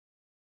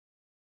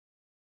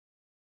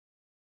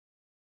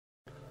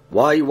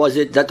Why was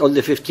it that on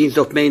the 15th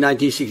of May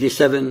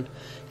 1967,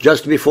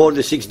 just before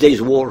the 6 Days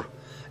War,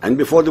 and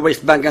before the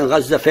West Bank and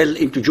Gaza fell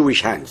into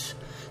Jewish hands,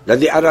 that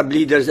the Arab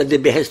leaders at the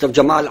behest of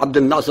Jamal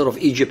Abdel Nasser of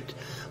Egypt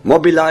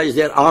mobilized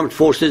their armed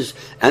forces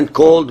and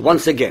called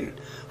once again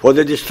for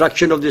the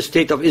destruction of the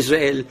State of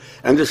Israel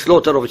and the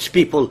slaughter of its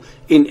people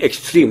in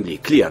extremely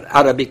clear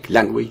Arabic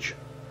language?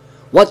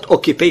 What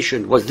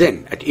occupation was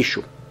then at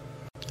issue?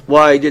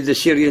 Why did the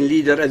Syrian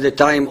leader at the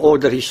time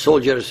order his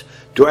soldiers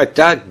to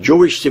attack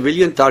Jewish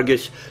civilian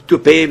targets to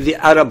pave the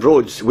Arab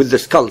roads with the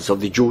skulls of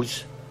the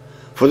Jews?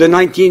 For the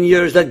 19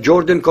 years that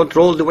Jordan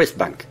controlled the West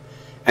Bank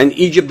and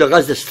Egypt the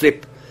Gaza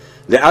Strip,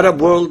 the Arab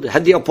world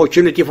had the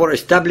opportunity for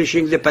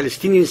establishing the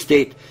Palestinian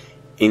state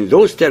in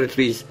those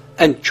territories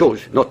and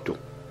chose not to.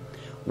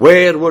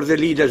 Where were the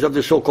leaders of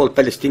the so-called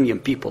Palestinian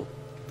people?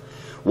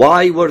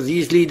 Why were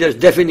these leaders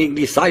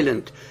deafeningly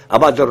silent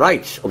about the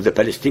rights of the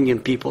Palestinian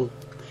people?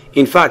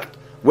 In fact,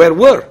 where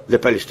were the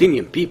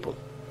Palestinian people?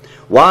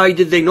 Why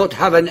did they not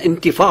have an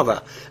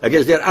intifada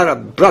against their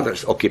Arab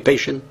brothers'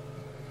 occupation?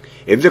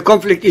 If the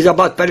conflict is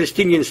about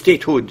Palestinian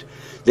statehood,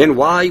 then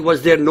why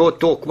was there no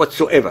talk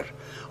whatsoever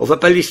of a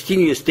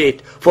Palestinian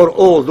state for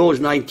all those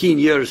 19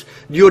 years,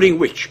 during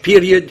which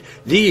period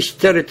these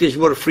territories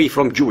were free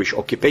from Jewish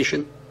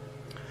occupation?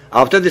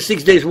 After the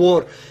 6 Days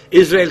War,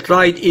 Israel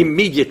tried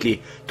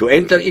immediately to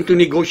enter into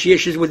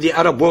negotiations with the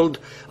Arab world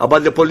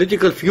about the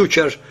political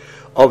future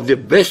of the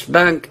West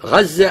Bank,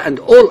 Gaza, and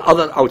all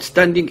other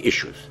outstanding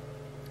issues.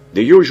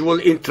 The usual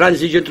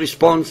intransigent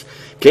response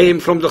came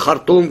from the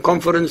Khartoum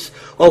Conference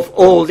of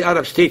all the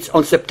Arab states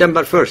on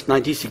September 1st,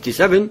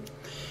 1967,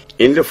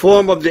 in the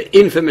form of the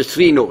infamous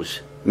 3 no's: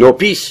 no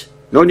peace,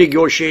 no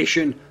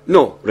negotiation,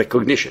 no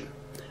recognition.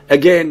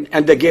 Again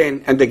and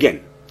again and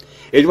again.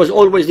 It was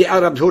always the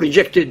Arabs who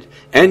rejected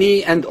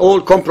any and all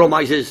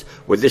compromises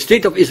with the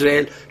State of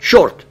Israel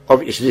short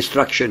of its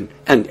destruction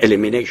and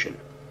elimination.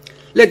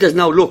 Let us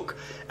now look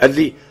at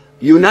the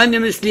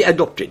unanimously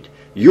adopted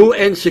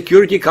UN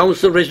Security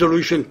Council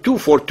Resolution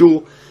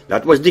 242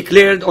 that was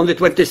declared on the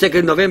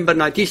 22nd November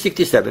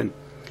 1967,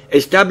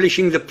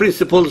 establishing the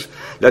principles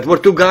that were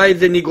to guide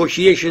the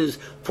negotiations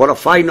for a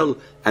final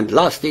and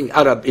lasting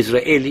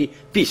Arab-Israeli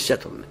peace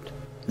settlement.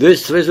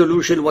 This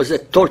resolution was a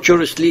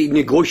tortuously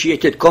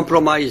negotiated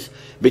compromise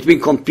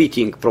between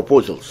competing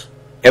proposals.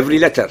 Every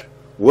letter,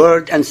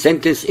 word and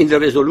sentence in the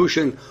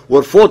resolution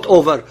were fought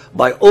over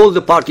by all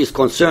the parties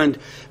concerned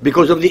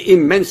because of the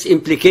immense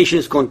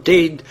implications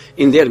contained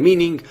in their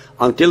meaning,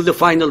 until the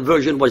final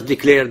version was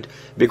declared,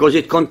 because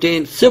it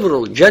contained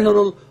several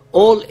general,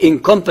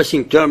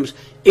 all-encompassing terms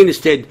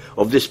instead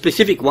of the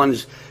specific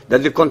ones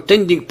that the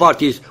contending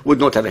parties would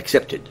not have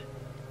accepted.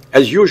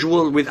 As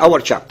usual with our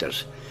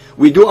chapters,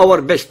 we do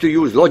our best to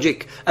use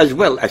logic as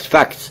well as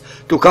facts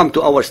to come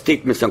to our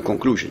statements and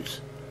conclusions.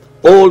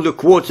 All the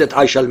quotes that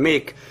I shall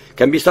make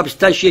can be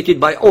substantiated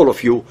by all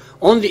of you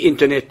on the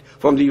internet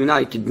from the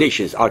United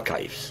Nations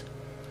archives.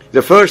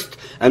 The first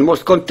and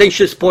most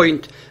contentious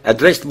point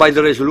addressed by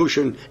the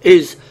resolution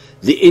is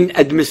the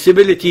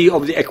inadmissibility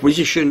of the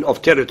acquisition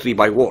of territory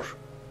by war.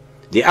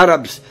 The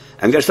Arabs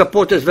and their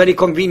supporters very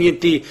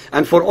conveniently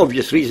and for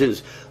obvious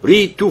reasons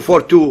read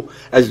 242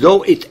 as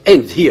though it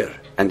ends here,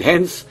 and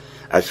hence,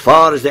 as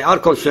far as they are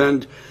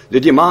concerned, the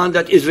demand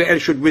that Israel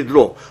should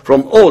withdraw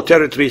from all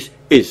territories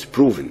is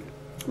proven.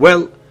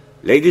 Well,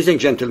 ladies and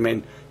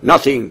gentlemen,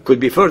 nothing could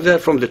be further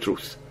from the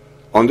truth.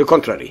 On the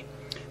contrary,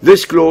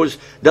 this clause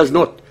does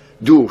not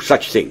do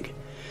such thing,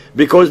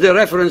 because the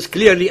reference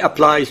clearly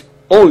applies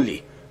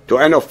only to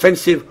an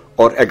offensive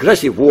or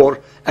aggressive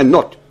war and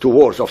not to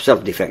wars of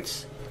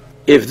self-defense.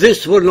 If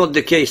this were not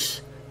the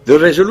case, the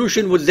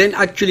resolution would then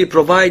actually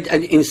provide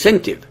an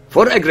incentive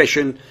for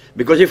aggression,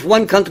 because if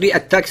one country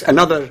attacks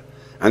another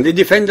and the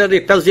defender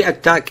repels the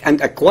attack and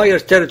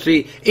acquires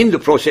territory in the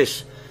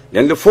process,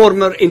 then the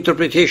former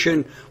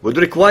interpretation would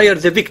require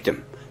the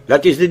victim,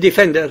 that is the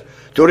defender,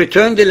 to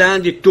return the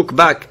land it took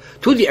back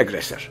to the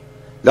aggressor.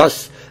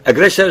 Thus,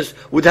 aggressors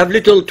would have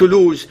little to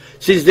lose,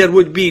 since there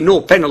would be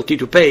no penalty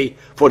to pay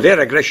for their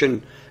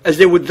aggression, as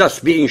they would thus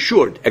be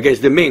insured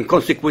against the main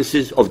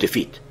consequences of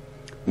defeat.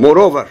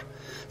 Moreover,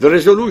 the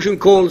resolution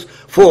calls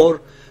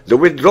for the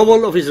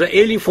withdrawal of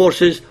Israeli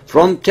forces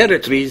from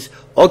territories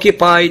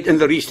occupied in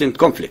the recent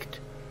conflict.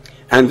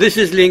 And this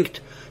is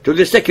linked to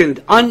the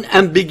second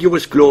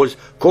unambiguous clause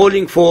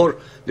calling for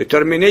the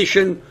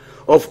termination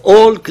of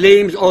all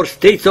claims or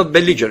states of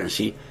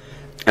belligerency,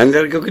 and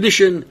the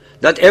recognition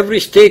that every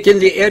state in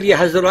the area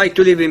has the right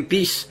to live in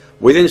peace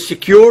within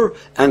secure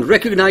and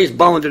recognized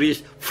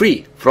boundaries,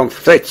 free from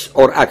threats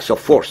or acts of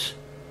force.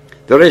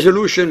 The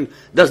resolution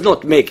does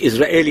not make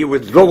Israeli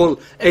withdrawal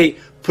a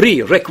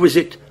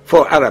prerequisite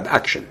for Arab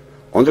action.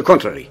 On the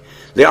contrary,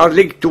 they are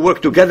linked to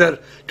work together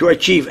to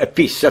achieve a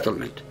peace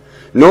settlement.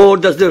 Nor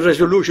does the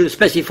resolution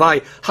specify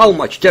how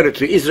much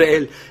territory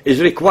Israel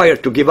is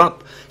required to give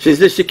up, since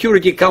the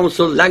Security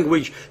Council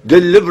language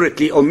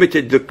deliberately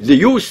omitted the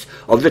use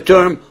of the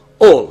term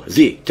all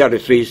the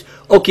territories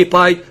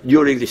occupied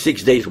during the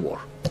 6 Days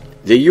War.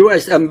 The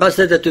U.S.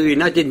 ambassador to the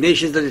United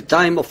Nations at the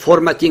time of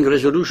formatting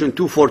Resolution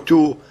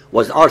 242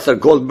 was Arthur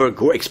Goldberg,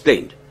 who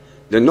explained,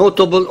 "The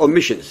notable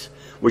omissions,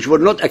 which were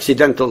not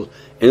accidental,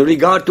 in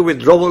regard to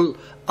withdrawal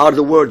are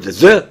the words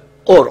the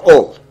or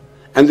all,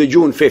 and the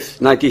June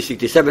 5,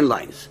 1967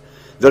 lines.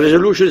 The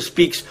resolution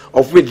speaks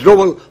of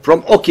withdrawal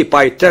from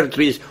occupied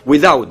territories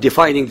without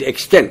defining the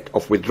extent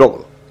of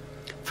withdrawal.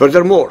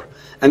 Furthermore,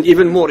 and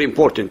even more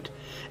important,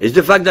 is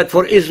the fact that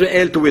for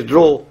Israel to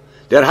withdraw,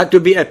 there had to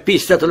be a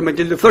peace settlement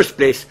in the first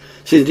place,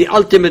 since the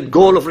ultimate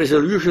goal of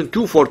Resolution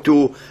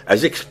 242,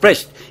 as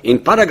expressed in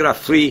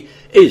paragraph 3,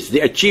 is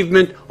the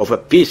achievement of a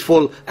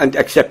peaceful and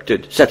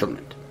accepted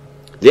settlement.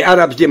 The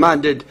Arabs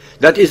demanded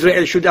that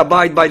Israel should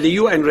abide by the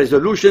UN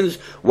resolutions,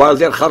 while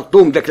their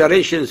Khartoum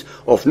declarations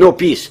of no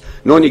peace,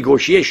 no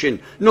negotiation,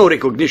 no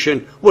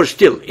recognition were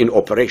still in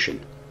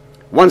operation.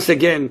 Once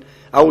again,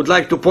 I would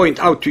like to point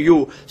out to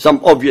you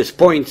some obvious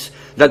points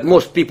that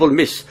most people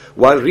miss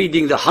while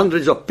reading the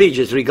hundreds of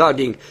pages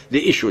regarding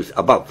the issues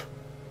above.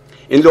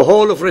 In the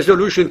whole of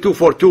Resolution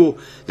 242,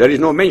 there is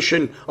no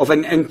mention of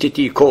an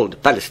entity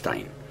called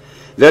Palestine.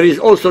 There is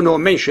also no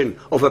mention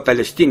of a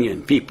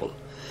Palestinian people.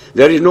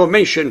 There is no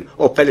mention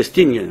of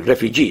Palestinian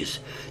refugees.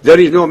 There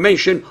is no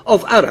mention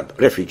of Arab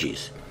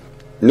refugees.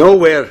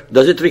 Nowhere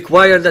does it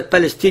require that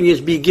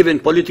Palestinians be given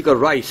political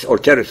rights or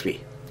territory.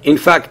 In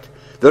fact,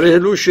 the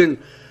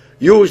resolution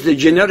used the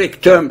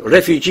generic term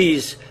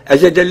refugees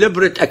as a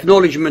deliberate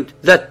acknowledgement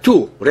that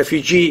two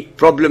refugee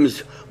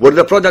problems were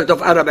the product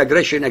of Arab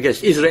aggression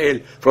against Israel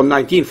from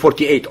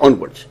 1948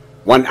 onwards,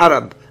 one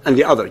Arab and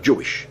the other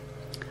Jewish.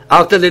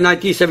 After the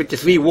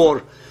 1973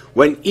 war,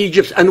 when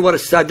Egypt's Anwar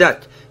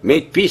al-Sadat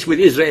made peace with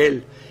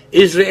Israel,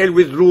 Israel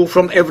withdrew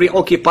from every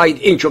occupied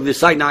inch of the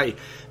Sinai.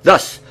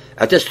 Thus,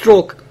 at a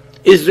stroke,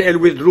 Israel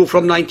withdrew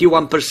from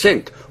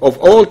 91% of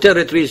all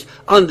territories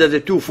under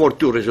the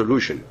 242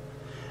 resolution.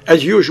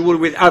 As usual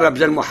with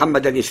Arabs and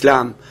Mohammedan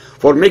Islam,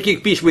 for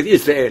making peace with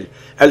Israel,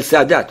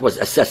 al-Sadat was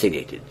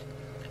assassinated.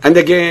 And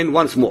again,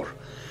 once more,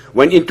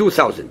 when in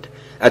 2000,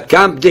 at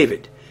Camp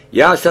David,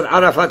 Yasser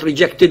Arafat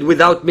rejected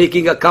without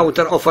making a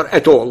counter-offer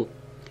at all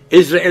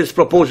Israel's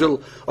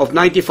proposal of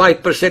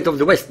 95% of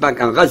the West Bank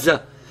and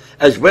Gaza,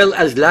 as well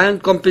as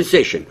land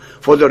compensation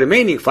for the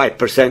remaining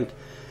 5%,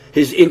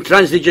 his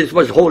intransigence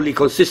was wholly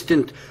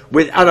consistent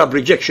with Arab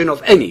rejection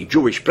of any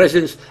Jewish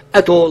presence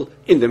at all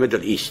in the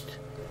Middle East.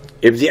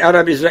 If the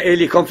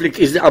Arab-Israeli conflict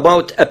is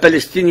about a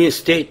Palestinian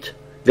state,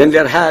 then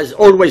there has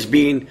always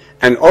been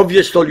an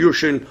obvious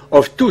solution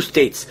of two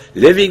states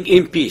living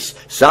in peace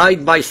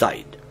side by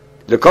side.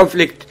 The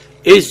conflict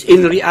is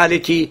in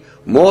reality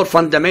more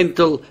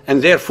fundamental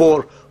and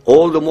therefore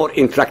all the more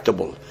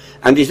intractable,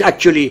 and is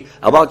actually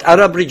about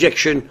Arab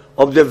rejection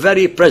of the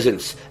very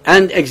presence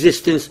and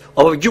existence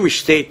of a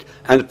Jewish state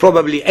and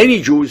probably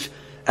any Jews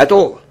at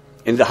all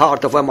in the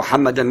heart of a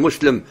Mohammedan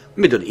Muslim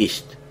Middle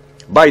East.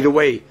 By the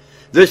way,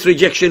 this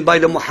rejection by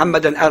the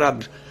Mohammedan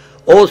Arabs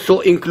also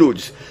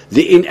includes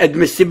the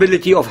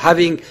inadmissibility of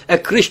having a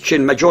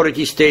Christian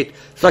majority state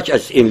such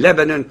as in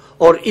Lebanon,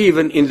 or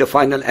even in the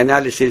final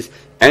analysis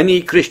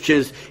any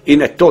Christians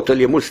in a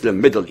totally Muslim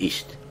Middle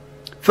East.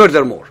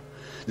 Furthermore,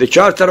 the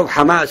Charter of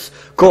Hamas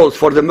calls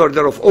for the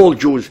murder of all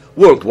Jews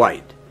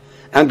worldwide,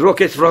 and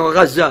rockets from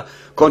Gaza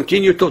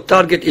continue to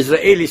target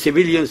Israeli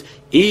civilians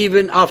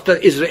even after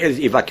Israel's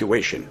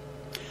evacuation.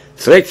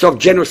 Threats of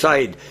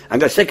genocide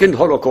and a second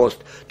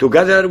Holocaust,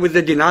 together with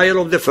the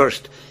denial of the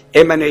first,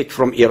 emanate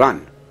from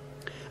Iran.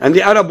 And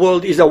the Arab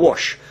world is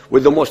awash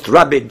with the most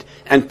rabid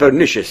and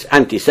pernicious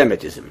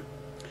anti-Semitism.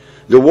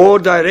 The war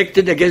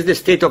directed against the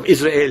state of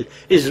Israel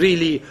is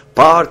really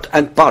part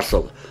and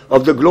parcel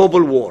of the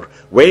global war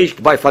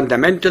waged by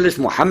fundamentalist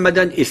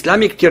Mohammedan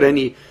Islamic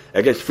tyranny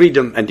against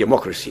freedom and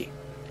democracy.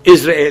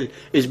 Israel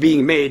is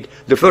being made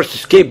the first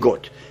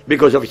scapegoat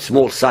because of its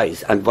small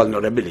size and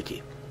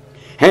vulnerability.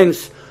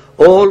 Hence,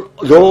 all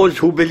those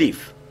who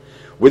believe,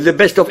 with the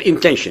best of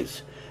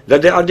intentions,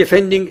 that they are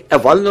defending a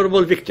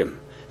vulnerable victim,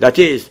 that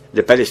is,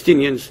 the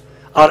Palestinians,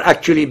 are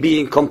actually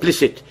being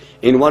complicit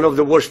in one of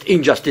the worst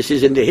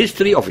injustices in the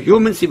history of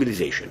human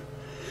civilization.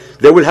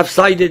 They will have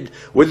sided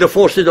with the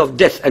forces of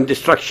death and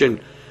destruction,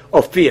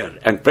 of fear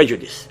and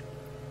prejudice.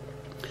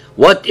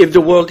 What if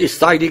the world is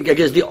siding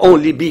against the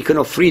only beacon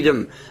of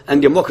freedom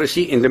and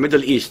democracy in the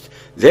Middle East,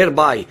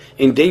 thereby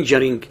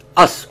endangering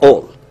us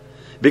all?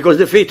 Because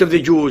the fate of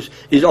the Jews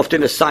is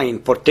often a sign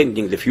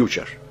portending the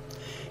future.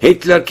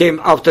 Hitler came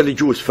after the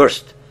Jews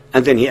first,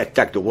 and then he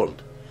attacked the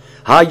world.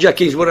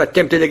 Hijackings were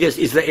attempted against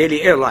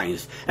Israeli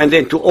airlines, and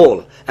then to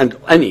all and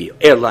any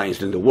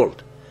airlines in the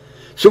world.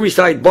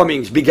 Suicide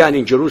bombings began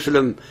in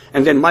Jerusalem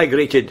and then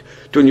migrated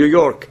to New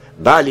York,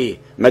 Bali,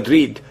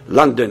 Madrid,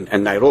 London,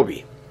 and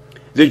Nairobi.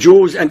 The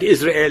Jews and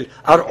Israel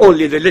are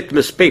only the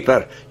litmus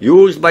paper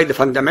used by the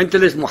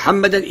fundamentalist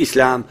Mohammedan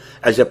Islam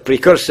as a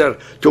precursor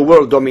to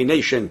world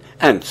domination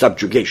and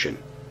subjugation.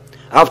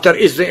 After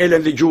Israel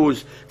and the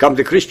Jews come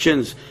the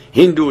Christians,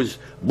 Hindus,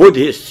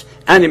 Buddhists,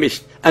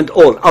 animists, and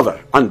all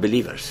other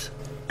unbelievers.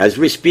 As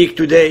we speak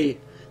today,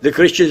 the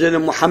Christians in the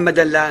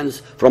Mohammedan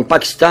lands, from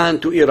Pakistan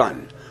to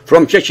Iran,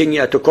 from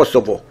Chechnya to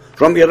Kosovo,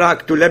 from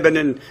Iraq to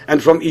Lebanon,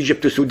 and from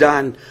Egypt to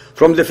Sudan,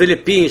 from the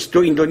Philippines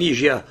to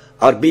Indonesia,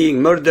 are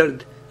being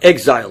murdered,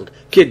 exiled,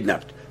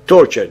 kidnapped,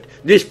 tortured,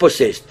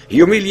 dispossessed,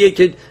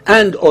 humiliated,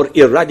 and or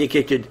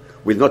eradicated,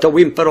 with not a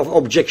whimper of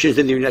objections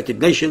in the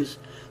United Nations,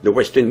 the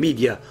Western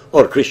media,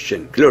 or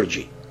Christian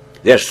clergy.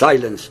 Their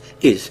silence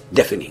is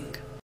deafening.